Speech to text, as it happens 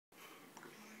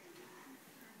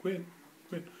Quinn,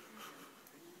 Quinn.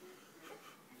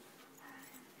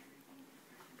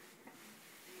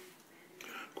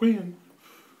 Quinn.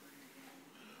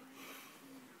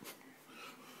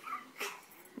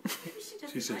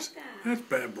 She says, Like that's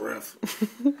bad breath.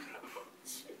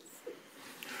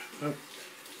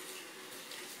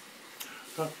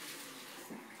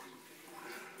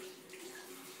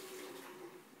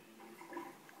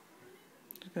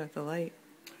 Looking at the light.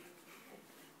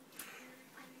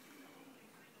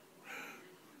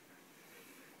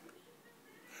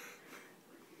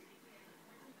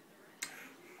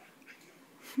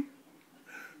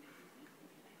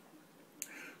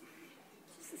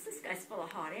 This guy's full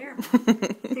of hot air. Full of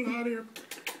hot air.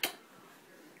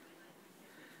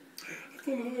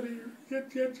 Full of hot air.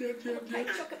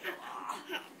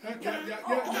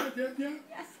 Yeah.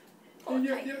 Yes.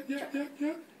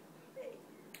 Yeah.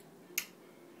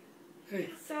 Hey.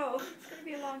 So, it's going to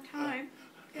be a long time.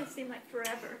 It's going to seem like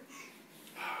forever.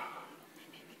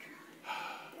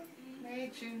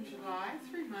 May, June, July,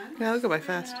 3 months. Yeah, it'll go by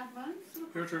fast. 3.5 months.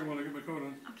 Your turn while I get my coat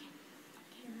on. Okay.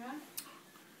 Yeah.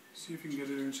 See if you can get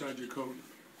it inside your coat.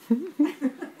 3.5.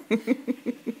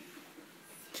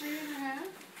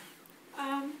 Where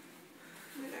are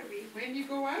we? When do you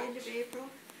go out? End of April.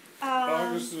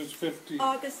 August is 50.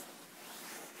 August.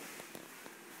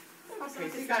 Okay,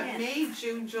 so you got May,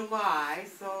 June, July,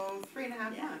 so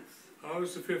 3.5 Yeah. months.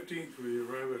 August the 15th, we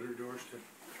arrive at her doorstep.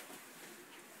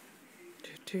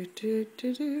 And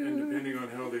depending on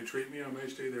how they treat me, I may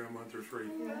stay there a month or 3.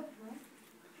 Yeah.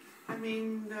 I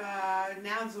mean,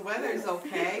 now the weather's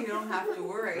okay. You don't have to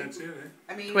worry. That's it, eh?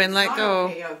 I mean, Quinn, it's let not go.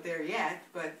 okay out there yet,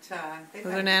 but they've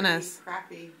Those had are Nana's. pretty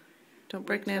crappy Don't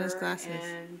break winter, Nana's glasses.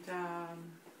 And Do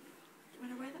you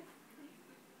want to wear them?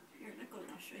 Here, Nicole,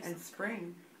 I'll show you and some.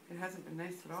 spring. It hasn't been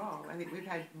nice at all. I think we've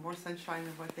had more sunshine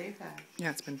than what they've had. Yeah,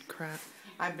 it's been crap.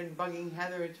 I've been bugging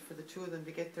Heather for the 2 of them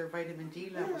to get their vitamin D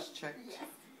levels checked. Yes.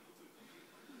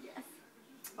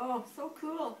 Oh, so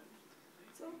cool.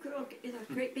 So cool. Those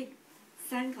great big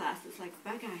sunglasses like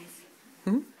bug eyes.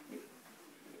 Hmm? You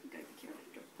gotta be careful,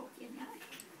 don't poke you in the eye.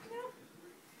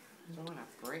 No. Don't want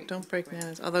to break. Don't break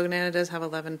Nana's. Although Nana does have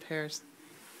 11 pairs.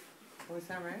 Oh, is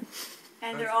that right?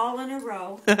 And they're all in a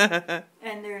row.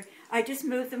 And I just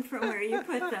moved them from where you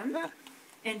put them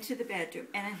into the bedroom.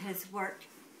 And it has worked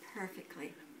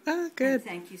perfectly. Oh, And good.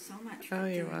 thank you so much for Oh,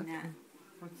 you're doing that. welcome.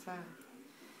 What's that?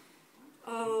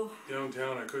 Oh,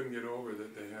 Downtown, I couldn't get over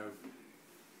that they have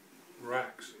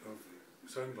racks of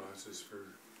sunglasses for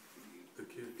the for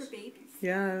kids. babies.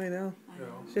 Yeah, I know. I You know.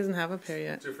 know, She doesn't have a pair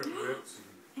yet. different widths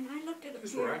And I looked at and a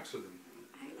just pair. racks of them.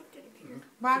 I looked at a pair.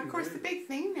 Well, of course, the big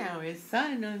thing now is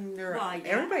sun under Well, yeah,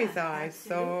 everybody's eyes,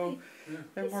 so absolutely. Yeah.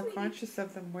 they're more conscious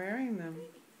of them wearing them.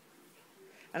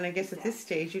 And I guess at this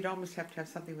stage, you'd almost have to have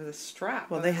something with a strap.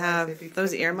 Well, they otherwise they'd have be those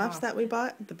flipping them earmuffs off. that we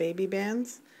bought, the baby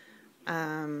bands,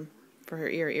 for her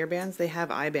ear bands. They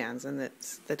have eye bands, and they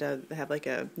have like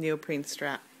a neoprene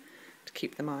strap to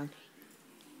keep them on.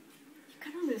 You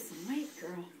gotta lose some weight,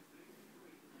 girl.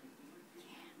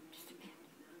 Yeah, just a bit.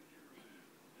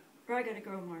 Or I gotta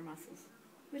grow more muscles.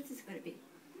 Which is it gonna be?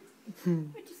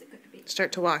 Which is it gonna be?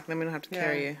 Start to walk, then we don't have to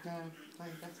carry you. Yeah, I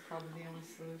think that's probably the only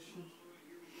solution.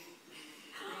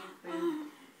 And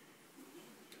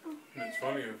it's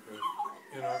funny,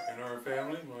 in our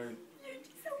family,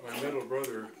 my middle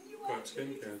brother got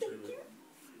skin cancer,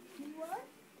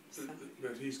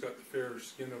 but he's got the fair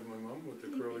skin of my mom with the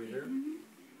curly hair, and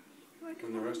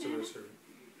the rest of us are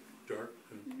dark,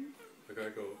 and like I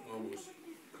go almost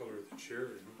color of the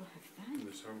cherry, in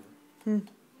the summer. I mean,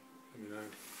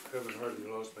 I haven't hardly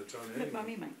lost my tongue But anyway.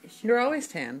 Mommy might be sure. You're always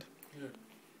tanned. Yeah.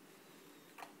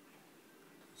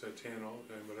 'Cause I tan all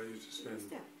the time, but I used to spend,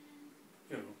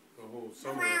 you know, the whole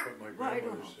summer up at my Well, I don't know.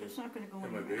 grandmother's It's not gonna go in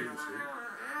in my your bathing mouth. suit.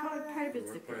 Part of We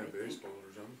it's the were playing good thing. baseball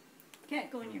or something. Can't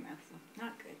go in your mouth, though.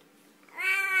 Not good.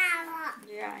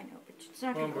 Yeah, I know, but it's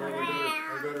not Come gonna on, go Barb, in your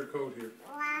mouth. I got her coat here.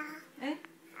 Eh?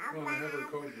 Come on, I have her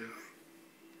coat here.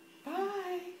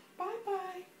 Bye.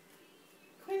 Bye-bye.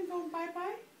 Quinn going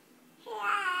bye-bye?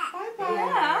 Bye-bye.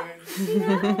 Yeah. See you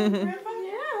now. Grandma.